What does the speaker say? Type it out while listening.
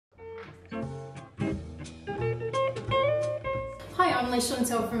I'm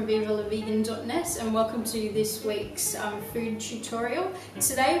Leigh-Chantelle from VivaLaVegan.net and welcome to this week's food tutorial.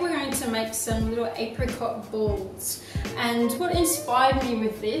 Today we're going to make some little apricot balls, and what inspired me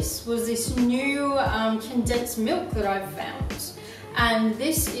with this was this new condensed milk that I've found, and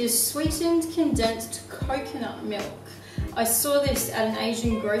this is sweetened condensed coconut milk. I saw this at an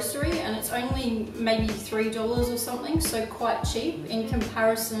Asian grocery and it's only maybe $3 or something, so quite cheap in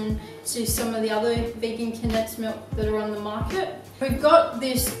comparison to some of the other vegan condensed milk that are on the market. We've got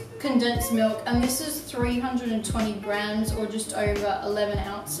this condensed milk and this is 320 grams or just over 11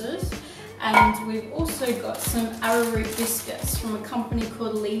 ounces. And we've also got some arrowroot biscuits from a company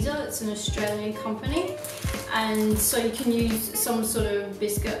called Leigh-Chantelle. It's an Australian company, and so you can use some sort of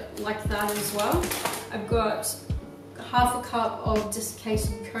biscuit like that as well. I've got half a cup of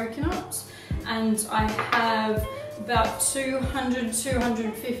desiccated coconut, and I have about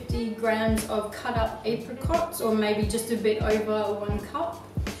 200-250 grams of cut up apricots, or maybe just a bit over 1 cup.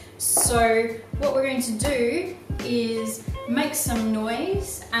 So what we're going to do is make some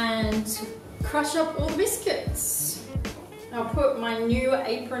noise and crush up all the biscuits. I'll put my new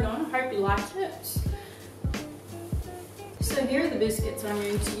apron on, hope you like it. So here are the biscuits I'm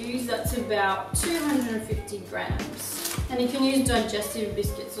going to use. That's about 250 grams. And you can use digestive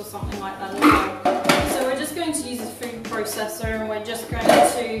biscuits or something like that as well. So we're just going to use a food processor, and we're just going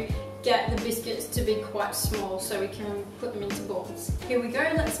to get the biscuits to be quite small so we can put them into balls. Here we go,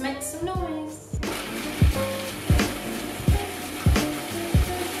 let's make some noise.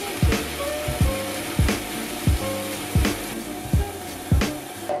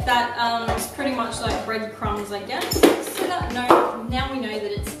 That is pretty much like breadcrumbs, I guess. So that now we know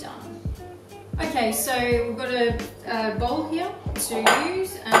that it's done. Okay, so we've got a bowl here to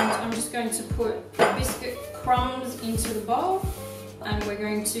use, and I'm just going to put the biscuit crumbs into the bowl, and we're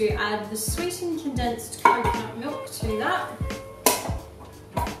going to add the sweetened condensed coconut milk to that.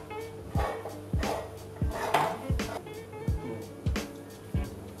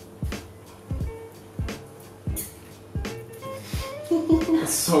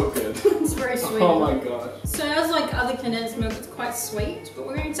 It's so good. It's very sweet. Oh my god. So as like other condensed milk, it's quite sweet, but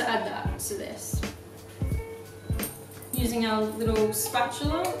we're going to add that to this. Using our little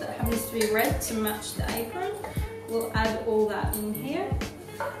spatula that happens to be red to match the apron, we'll add all that in here.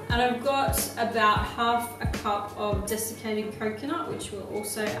 And I've got about half a cup of desiccated coconut, which we'll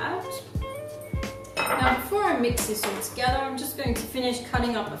also add. Now before I mix this all together, I'm just going to finish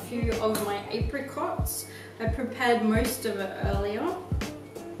cutting up a few of my apricots. I prepared most of it earlier.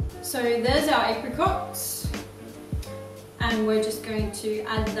 So there's our apricots, and we're just going to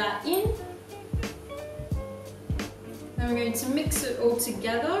add that in. Then we're going to mix it all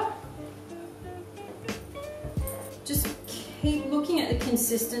together. Just keep looking at the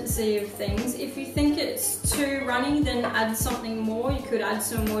consistency of things. If you think it's too runny, then add something more. You could add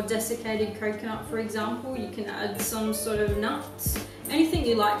some more desiccated coconut, for example. You can add some sort of nuts. Anything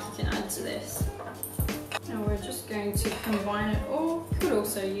you like, you can add to this. Now we're just going to combine it all. You could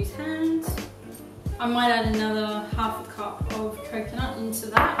also use hands. I might add another half a cup of coconut into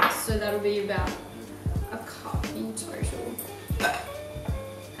that, so that'll be about a cup in total.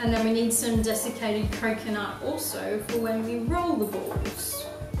 And then we need some desiccated coconut also for when we roll the balls.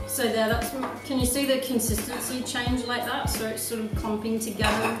 So there, can you see the consistency change like that? So it's sort of clumping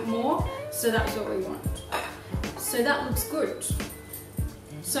together more. So that's what we want. So that looks good.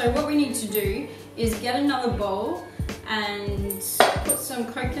 So what we need to do is get another bowl and put some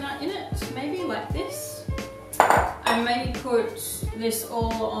coconut in it, maybe like this. And maybe put this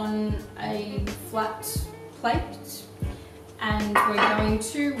all on a flat plate. And we're going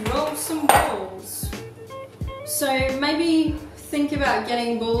to roll some balls. So maybe think about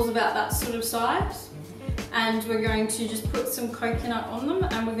getting balls about that sort of size. And we're going to just put some coconut on them,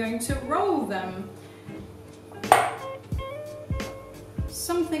 and we're going to roll them.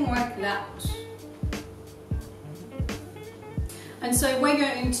 Something like that. And so we're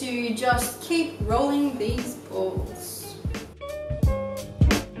going to just keep rolling these balls.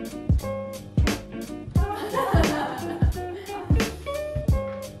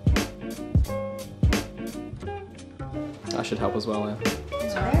 I should help as well, yeah.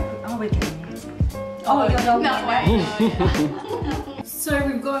 Sorry? Oh, we can. Oh, you're not no way. So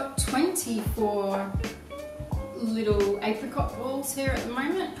we've got 24 little apricot balls here at the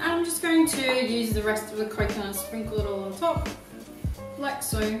moment, and I'm just going to use the rest of the coconut and sprinkle it all on top, like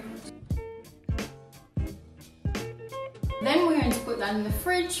so. Then we're going to put that in the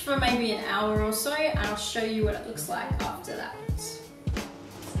fridge for maybe an hour or so, and I'll show you what it looks like after that.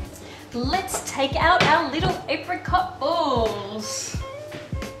 Let's take out our little apricot balls.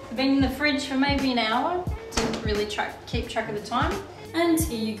 They've been in the fridge for maybe an hour. Didn't really keep track of the time. And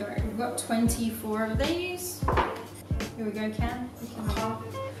here you go. We've got 24 of these. Here we go, Cam.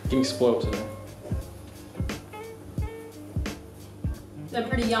 Getting spoiled today. They're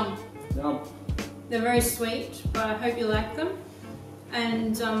pretty yum. Yum. They're very sweet, but I hope you like them.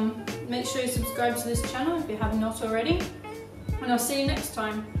 And make sure you subscribe to this channel if you have not already. And I'll see you next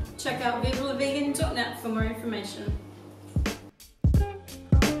time. Check out vivalavegan.net for more information.